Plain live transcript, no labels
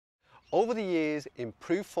Over the years,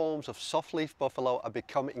 improved forms of soft-leaf buffalo have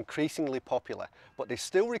become increasingly popular, but they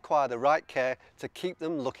still require the right care to keep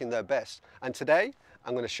them looking their best. And today,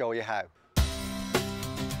 I'm going to show you how.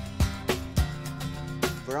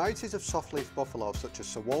 Varieties of soft-leaf buffalo such as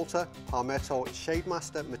Sir Walter, Palmetto,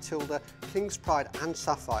 Shademaster, Matilda, King's Pride and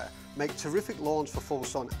Sapphire make terrific lawns for full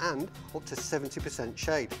sun and up to 70%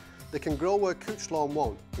 shade. They can grow where couch lawn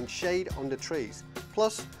won't, in shade under trees.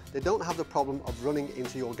 Plus, they don't have the problem of running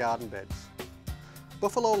into your garden beds.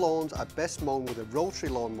 Buffalo lawns are best mown with a rotary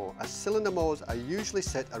lawnmower, as cylinder mowers are usually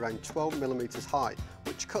set around 12mm high,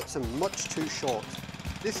 which cuts them much too short.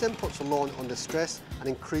 This then puts the lawn under stress and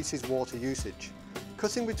increases water usage.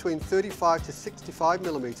 Cutting between 35 to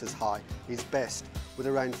 65mm high is best, with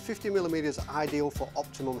around 50mm ideal for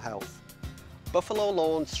optimum health. Buffalo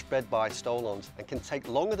lawns spread by stolons and can take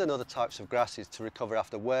longer than other types of grasses to recover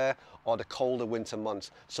after wear or the colder winter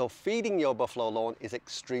months, so feeding your buffalo lawn is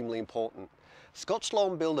extremely important. Scott's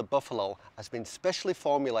Lawn Builder Buffalo has been specially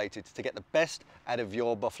formulated to get the best out of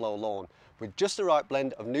your buffalo lawn, with just the right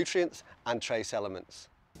blend of nutrients and trace elements.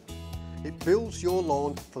 It builds your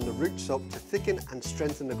lawn from the roots up to thicken and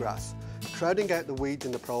strengthen the grass, crowding out the weeds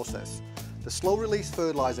in the process. The slow-release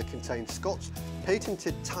fertiliser contains Scott's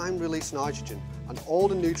patented time-release nitrogen and all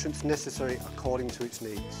the nutrients necessary according to its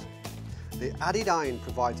needs. The added iron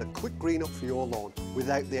provides a quick green up for your lawn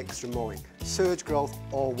without the extra mowing, surge growth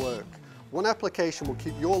or work. One application will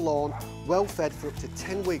keep your lawn well fed for up to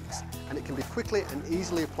 10 weeks, and it can be quickly and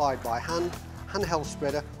easily applied by hand, handheld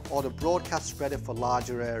spreader or the broadcast spreader for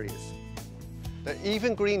larger areas. The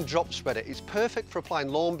Even Green Drop Spreader is perfect for applying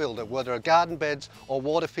Lawn Builder where there are garden beds or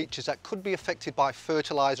water features that could be affected by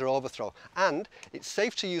fertiliser overthrow, and it's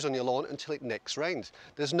safe to use on your lawn until it next rains.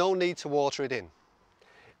 There's no need to water it in.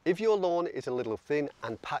 If your lawn is a little thin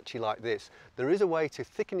and patchy like this, there is a way to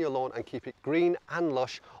thicken your lawn and keep it green and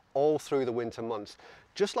lush all through the winter months,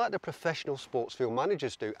 just like the professional sports field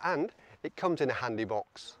managers do, and it comes in a handy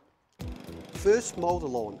box. First mow the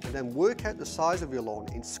lawn and then work out the size of your lawn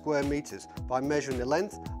in square metres by measuring the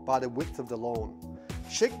length by the width of the lawn.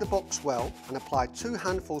 Shake the box well and apply 2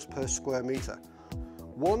 handfuls per square metre.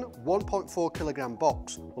 One 1.4 kilogram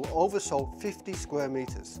box will oversow 50 square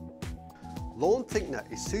metres. Lawn thickener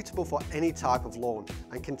is suitable for any type of lawn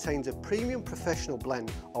and contains a premium professional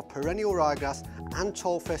blend of perennial ryegrass and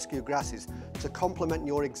tall fescue grasses to complement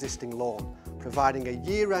your existing lawn, providing a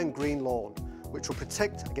year-round green lawn, which will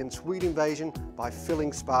protect against weed invasion by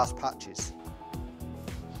filling sparse patches.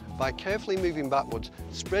 By carefully moving backwards,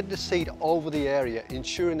 spread the seed over the area,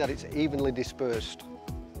 ensuring that it's evenly dispersed.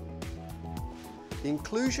 The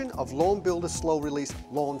inclusion of Lawn Builder Slow Release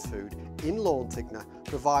Lawn Food in lawn thickener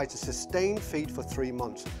provides a sustained feed for 3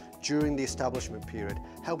 months during the establishment period,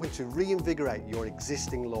 helping to reinvigorate your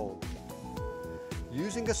existing lawn.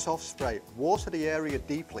 Using a soft spray, water the area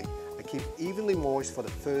deeply and keep evenly moist for the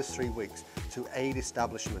first 3 weeks to aid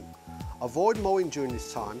establishment. Avoid mowing during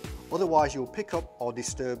this time, otherwise you will pick up or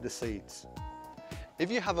disturb the seeds.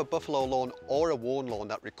 If you have a buffalo lawn or a worn lawn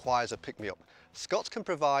that requires a pick-me-up, Scott's can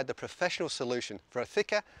provide the professional solution for a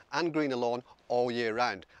thicker and greener lawn all year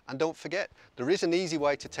round. And don't forget, there is an easy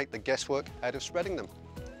way to take the guesswork out of spreading them.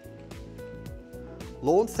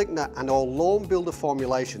 Lawn thickener and all Lawn Builder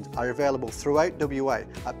formulations are available throughout WA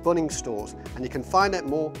at Bunnings stores, and you can find out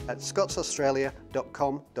more at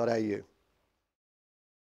scottsaustralia.com.au.